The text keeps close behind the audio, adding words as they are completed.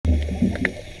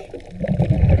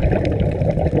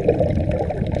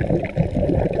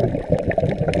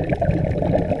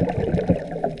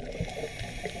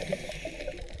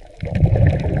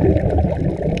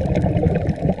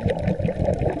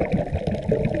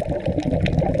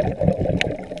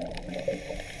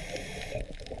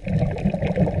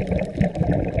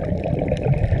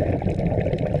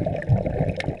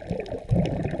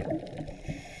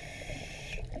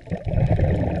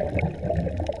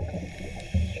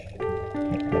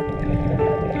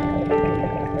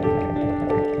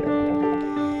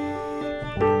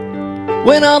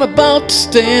When I'm about to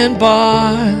stand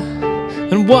by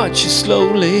and watch you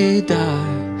slowly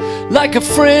die, like a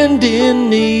friend in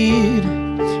need,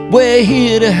 we're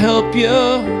here to help you.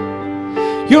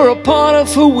 You're a part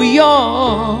of who we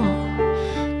are.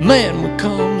 Man, we've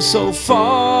come so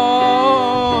far.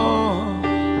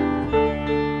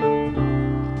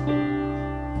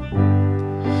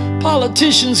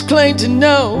 Politicians claim to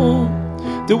know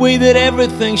the way that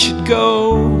everything should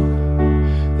go.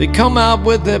 They come out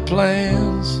with their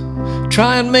plans,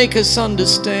 try and make us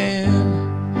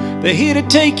understand. They're here to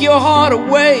take your heart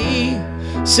away,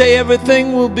 say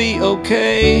everything will be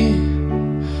okay.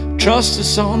 Trust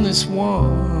us on this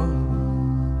one.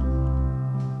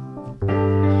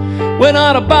 We're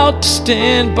not about to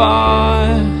stand by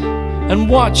and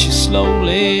watch you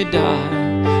slowly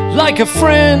die, like a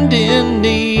friend in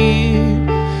need.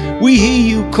 We hear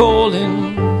you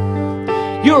calling.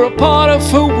 You're a part of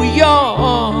who we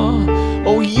are.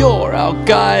 Oh, you're our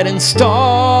guiding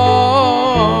star.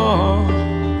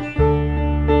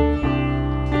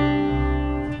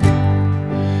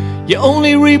 You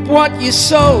only reap what you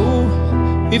sow.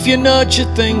 If you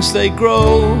nurture things, they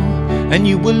grow. And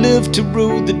you will live to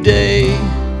rue the day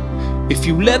if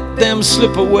you let them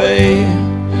slip away.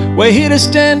 We're here to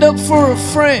stand up for a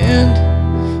friend.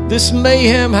 This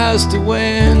mayhem has to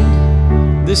end.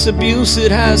 This abuse,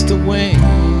 it has to win.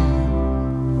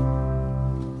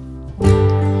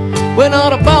 We're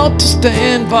not about to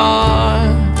stand by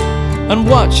and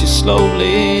watch you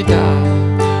slowly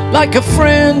die, like a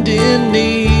friend in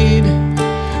need.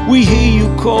 We hear you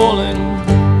calling.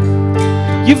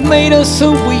 You've made us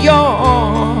who we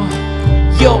are.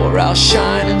 You're our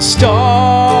shining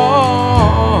star.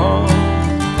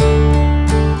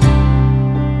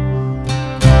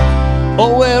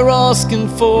 All we're asking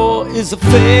for is a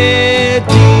fair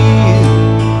deal.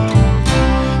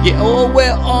 Yeah, all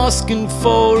we're asking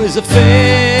for is a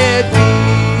fair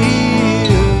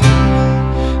deal.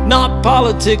 Not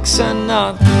politics and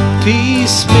not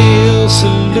piecemeal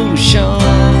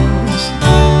solutions.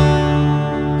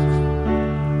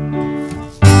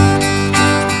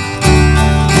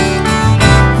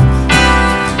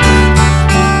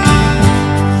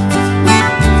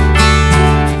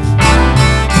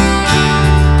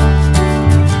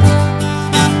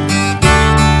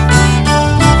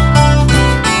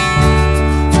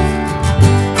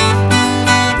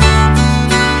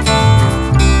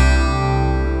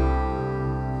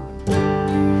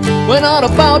 We're not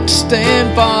about to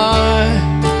stand by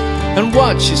and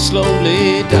watch you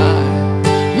slowly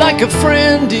die, like a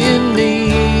friend in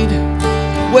need.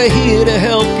 We're here to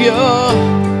help you.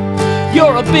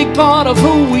 You're a big part of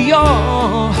who we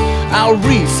are. Our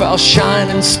reef, our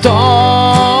shining star.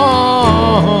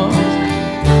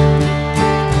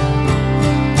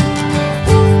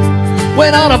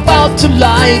 We're not about to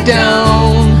lie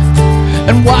down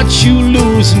and watch you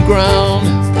losing ground,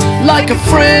 like a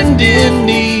friend in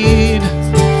need.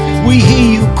 We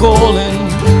hear you calling.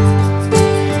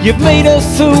 You've made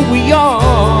us who we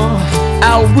are.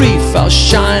 Our reef, our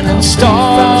shining star.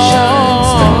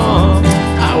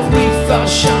 Our reef, our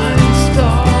shining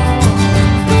star.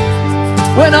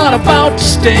 We're not about to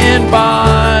stand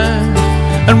by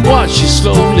and watch you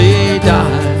slowly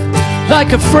die,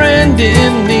 like a friend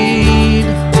in need.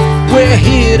 We're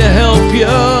here to help you.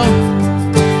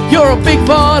 You're a big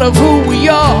part of who we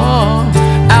are.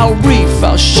 Our reef,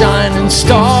 our shining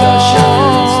star.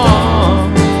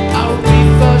 Our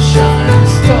reef, our shining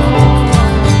star.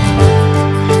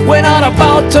 We're not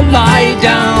about to lie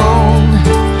down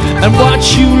and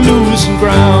watch you losing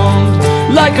ground,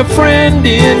 like a friend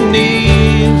in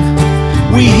need.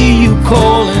 We hear you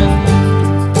calling.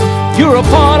 You're a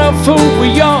part of who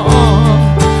we are.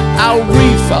 Our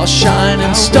reef, our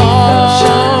shining star.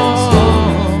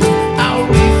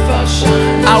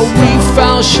 Our reef,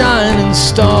 our shining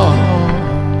star.